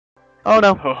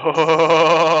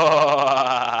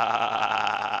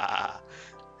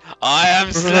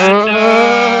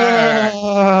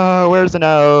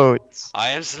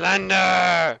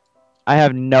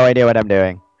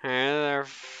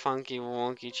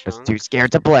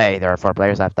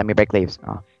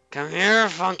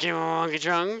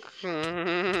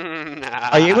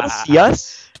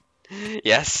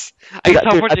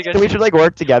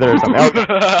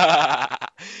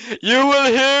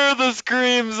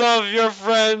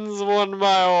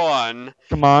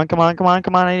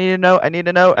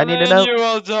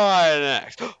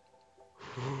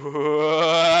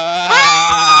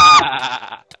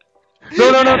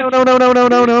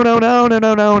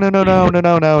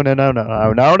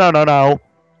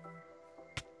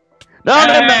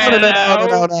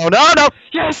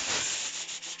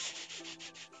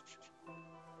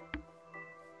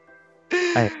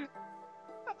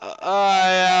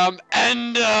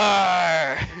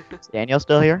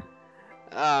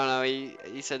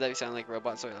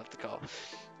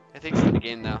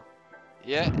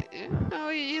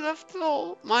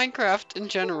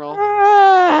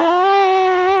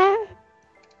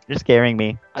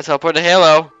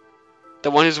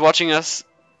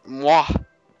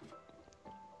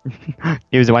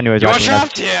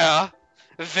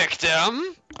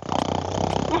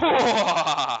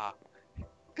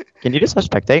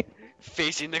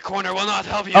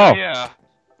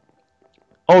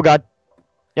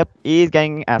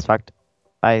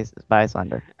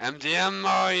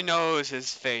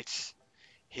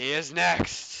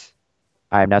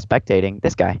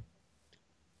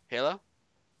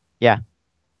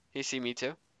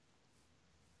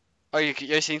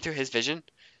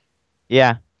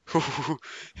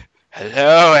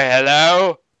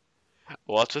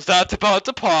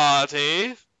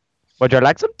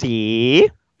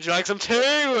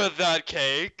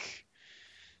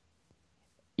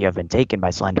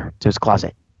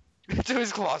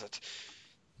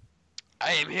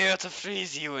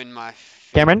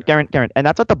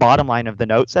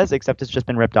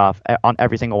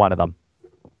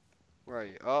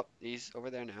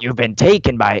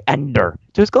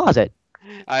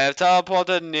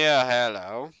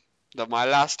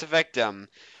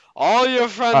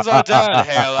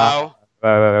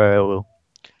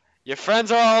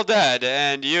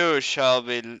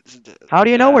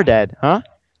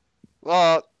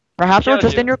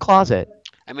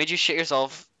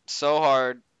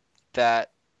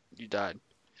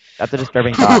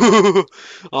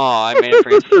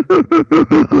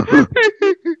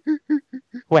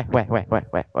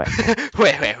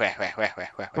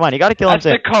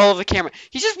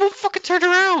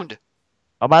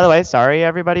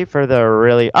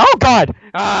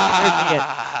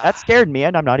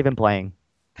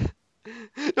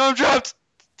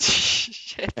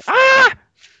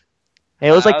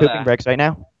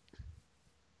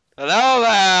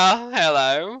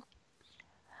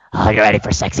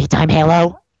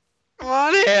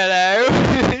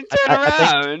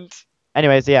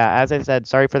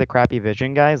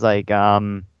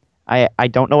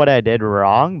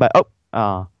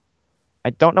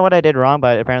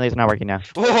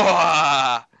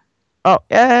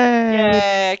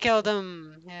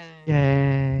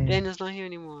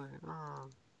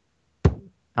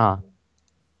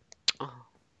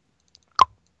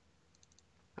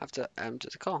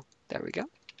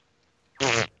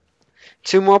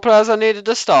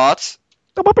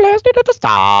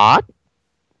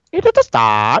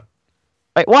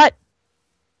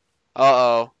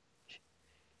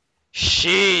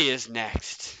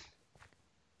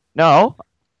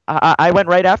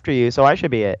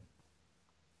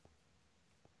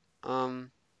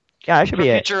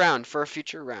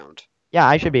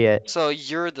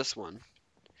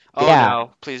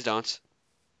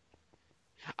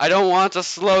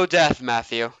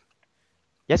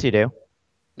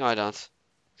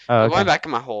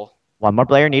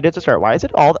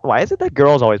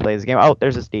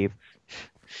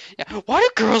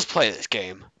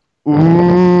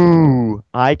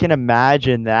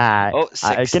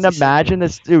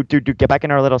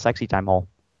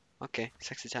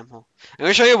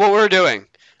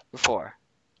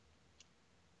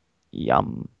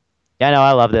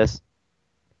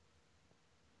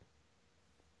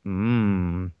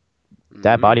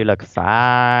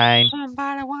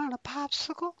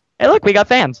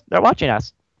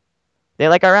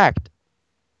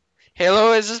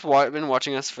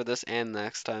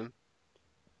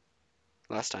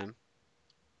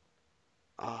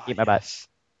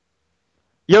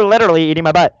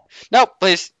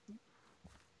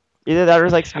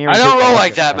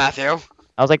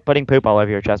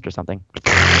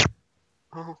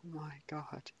Oh my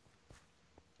god.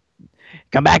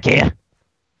 Come back here.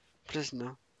 Please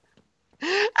no.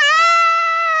 Hey,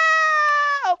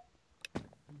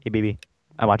 BB.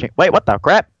 I'm watching. Wait, what the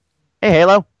crap? Hey,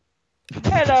 Halo.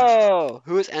 Hello!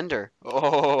 Who is Ender?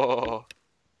 Oh.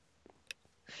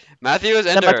 Matthew is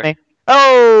Don't touch Ender. me.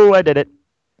 Oh, I did it.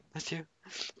 Matthew,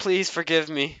 please forgive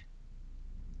me.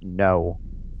 No.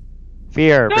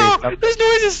 Fear. No! Breathe. There's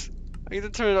noises! I need to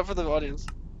turn it up for the audience.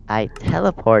 I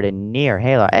teleported near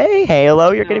Halo. Hey,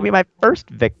 Halo, you're No. gonna be my first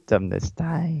victim this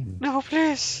time. No,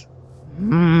 please.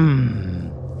 Hmm.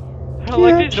 I don't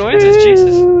like these noises,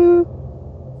 Jesus.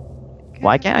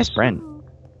 Why can't I sprint?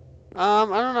 I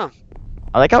don't know.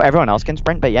 I like how everyone else can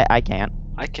sprint, but yet I can't.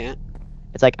 I can't.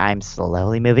 It's like I'm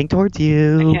slowly moving towards I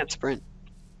you. can't sprint.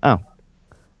 Oh,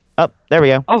 there we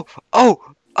go.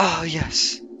 Oh,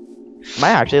 yes. Am I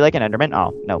actually like an Enderman?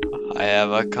 Oh, no. I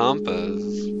have a compass.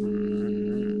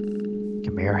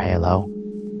 Come here, Halo.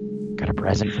 Got a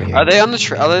present for you. Are they on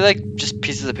the Are they like just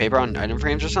pieces of paper on item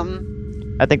frames or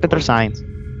something? I think that they're signs.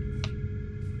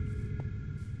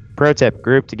 Pro tip,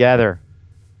 group together.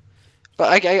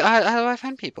 But how do I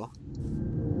find people?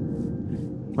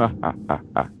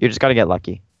 You just gotta get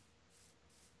lucky.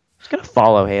 Just gotta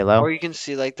follow Halo. Or you can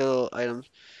see like the little items.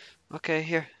 Okay,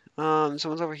 here.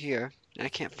 Someone's over here. I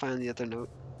can't find the other note.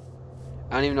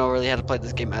 I don't even know really how to play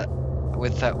this game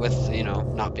with you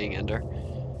know, not being Ender.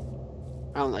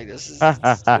 I don't like this. It's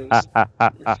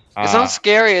not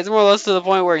scary. It's more or less to the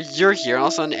point where you're here, and all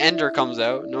of a sudden Ender comes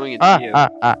out, knowing it's you.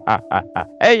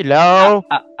 Hello.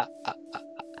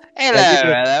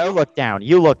 Hello. You look down.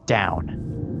 You look down.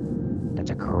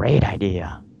 That's a great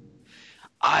idea.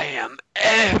 I am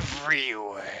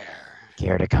everywhere.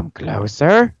 Care to come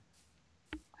closer?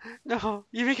 No,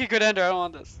 you make a good Ender. I don't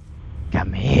want this.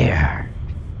 Come here.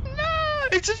 No,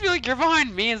 I just feel like you're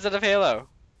behind me instead of Halo.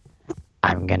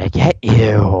 I'm gonna get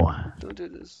you. Don't do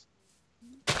this.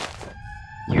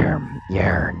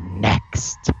 You're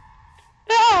next.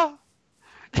 No!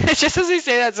 Just as we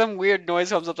say that, some weird noise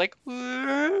comes up like.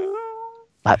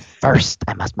 But first,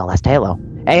 I must molest Halo.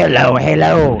 Halo,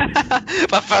 Halo.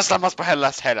 But first, I must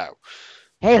molest Halo.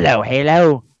 Halo,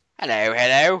 Halo. Hello,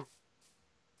 hello.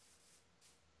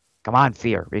 Come on,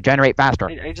 Fear. Regenerate faster.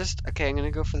 Okay, I'm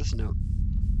gonna go for this note.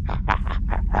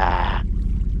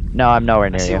 No, I'm nowhere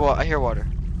near you. I hear water.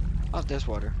 Oh, there's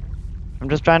water. I'm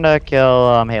just trying to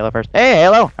kill Halo first. Hey,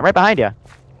 Halo! I'm right behind you.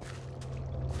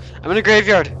 I'm in a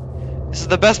graveyard. This is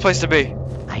the best place to be.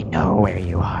 I know where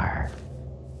you are.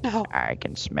 No. I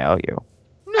can smell you.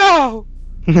 No!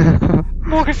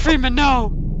 Morgan Freeman,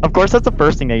 no! Of course, that's the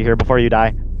first thing that you hear before you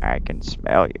die. I can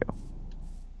smell you.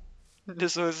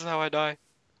 This is how I die.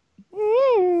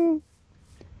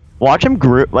 Watch him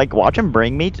watch him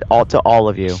bring me to all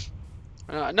of you.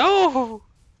 No!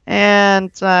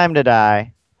 And time to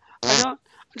die. I'm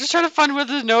just trying to find where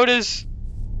the note is.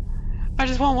 I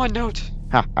just want one note.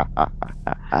 How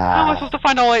am I supposed to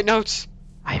find all 8 notes?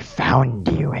 I found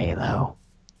you, Halo.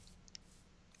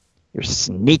 Your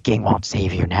sneaking won't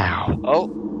save you now.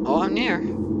 Oh, I'm near.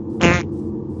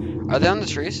 Are they on the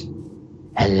trees?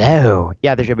 Hello.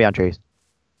 Yeah, they should be on trees.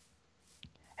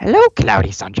 Hello,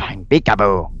 cloudy sunshine,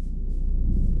 peekaboo.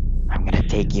 I'm gonna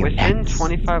take you Within next.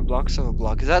 25 blocks of a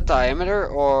block. Is that diameter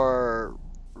or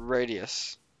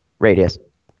radius? Radius.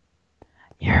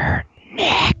 You're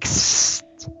next.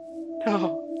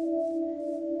 No.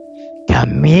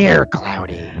 Come here,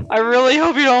 Cloudy. I really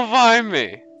hope you don't find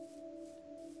me.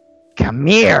 Come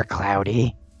here,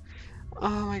 Cloudy.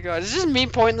 Oh my god, it's just me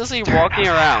pointlessly walking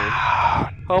around,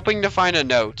 hoping to find a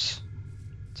note.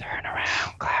 Turn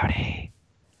around, Cloudy.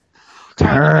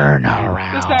 Turn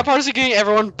around. This bad part is getting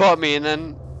everyone but me, and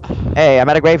then... Hey, I'm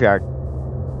at a graveyard.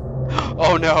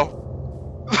 Oh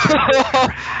no.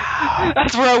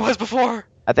 That's where I was before.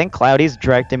 I think Cloudy's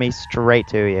directing me straight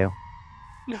to you.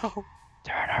 No.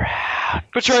 Turn around.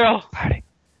 Betrayal. Cloudy.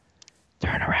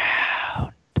 Turn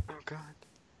around. Oh god.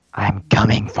 I'm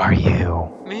coming for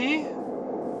you. Me?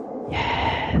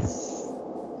 Yes.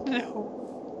 No.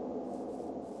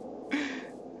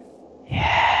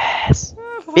 Yes.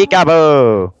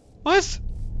 Peekaboo. What?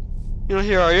 You're not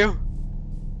here, are you?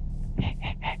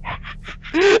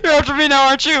 You're after me now,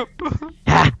 aren't you? Where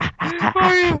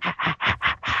are you?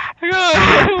 God,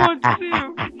 I don't want to see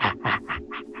you.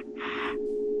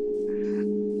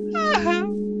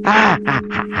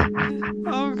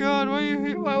 Oh god, why are you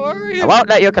here? Where are you? I won't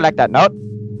let you collect that note.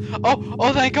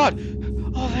 Oh, thank god.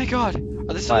 Oh, thank god.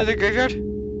 Are they still in the graveyard?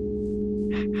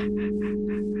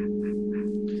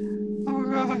 Oh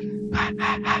god.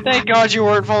 Thank god you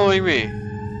weren't following me.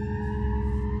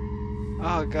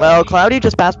 Oh god. Well, Cloudy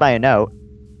just passed by a note.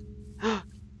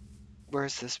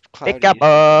 Where's this cloudy?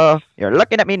 Peekaboo! You're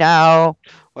looking at me now.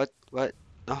 What?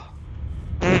 Oh.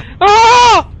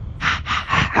 Oh!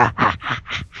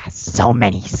 So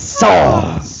many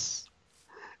souls.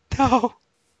 No.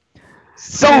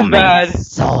 So many bad.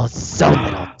 souls. So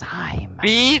little time.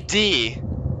 BD.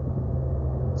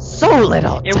 So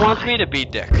little It time. wants me to be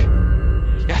Dick.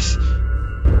 Yes.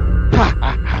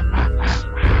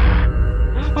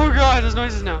 Oh god, there's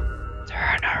noises now.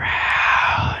 Turn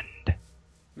around.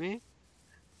 Me?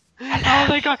 Oh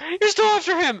my god, you're still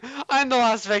after him! I'm the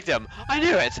last victim. I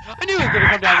knew it. I knew it was gonna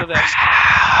come down to this.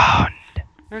 Around.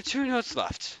 There are 2 notes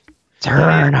left.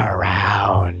 Turn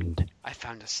around. I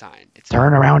found a sign. It's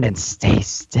Turn around and stay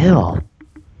still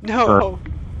No.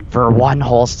 for 1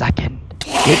 whole second.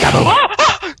 Peekaboo.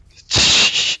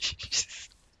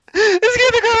 It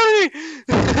scared the crap out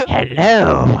of me!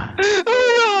 Hello. Oh my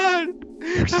god!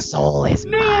 Your soul is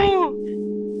mine. No!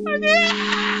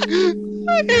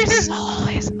 Your soul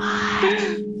is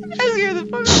mine. I scared the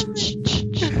fuck out of me.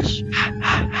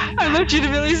 I'm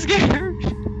legitimately scared.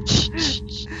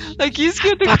 Like you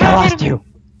scared the Fuck, crap I out lost of me. you.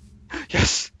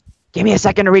 Yes. Give me a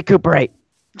second to recuperate.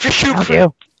 Found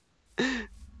you.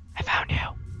 I found you.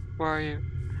 Where are you?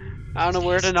 I don't know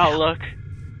where to not look.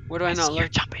 Where do I not You're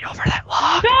look? jumping over that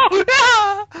log.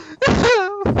 No!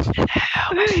 Hello,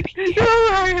 my baby You dear. know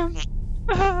where I am.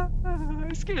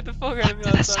 I scared the fuck out of me.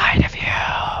 To the outside. side of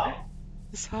you.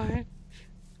 The side?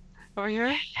 Over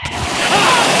here?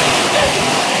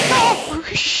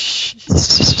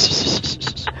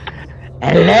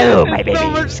 Hello, my baby. So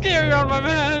much scarier on my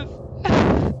path.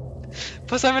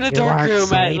 Plus, I'm in a You dark aren't room at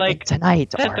sleeping like tonight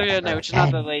 10:30 at night, or which is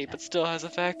not that again. late, but still has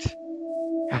effect.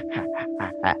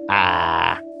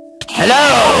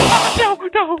 Hello.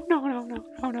 No.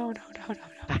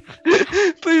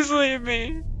 Please leave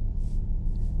me.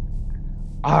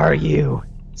 Are you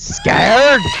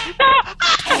scared?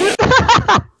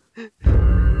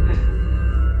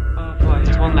 Oh boy,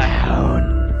 there's one left.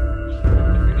 Down.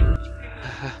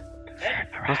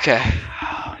 Okay.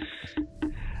 I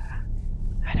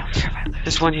don't care if I lose.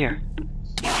 There's one here.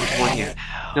 There's one here.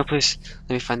 No, please.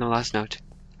 Let me find the last note.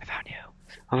 I found you.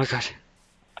 Oh my god.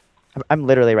 I'm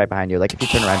literally right behind you. Like, if you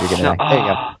turn around, you're gonna No. die. There you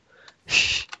go.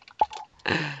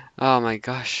 Oh my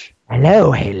gosh.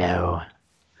 Hello, Halo.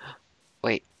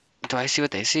 Wait, do I see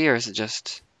what they see, or is it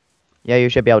just... Yeah, you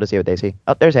should be able to see what they see.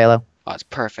 Oh, there's Halo. Oh, it's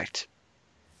perfect.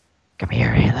 Come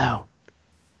here, Halo.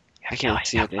 I can't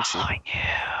see what they see. Following you.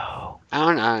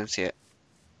 I don't see it.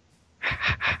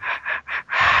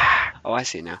 Oh, I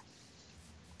see it now.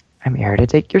 I'm here to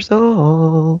take your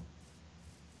soul.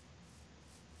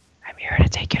 I'm here to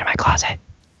take you to my closet.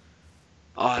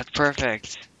 Oh, that's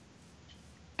perfect.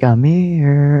 Come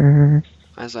here.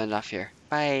 Might as well end off here.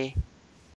 Bye.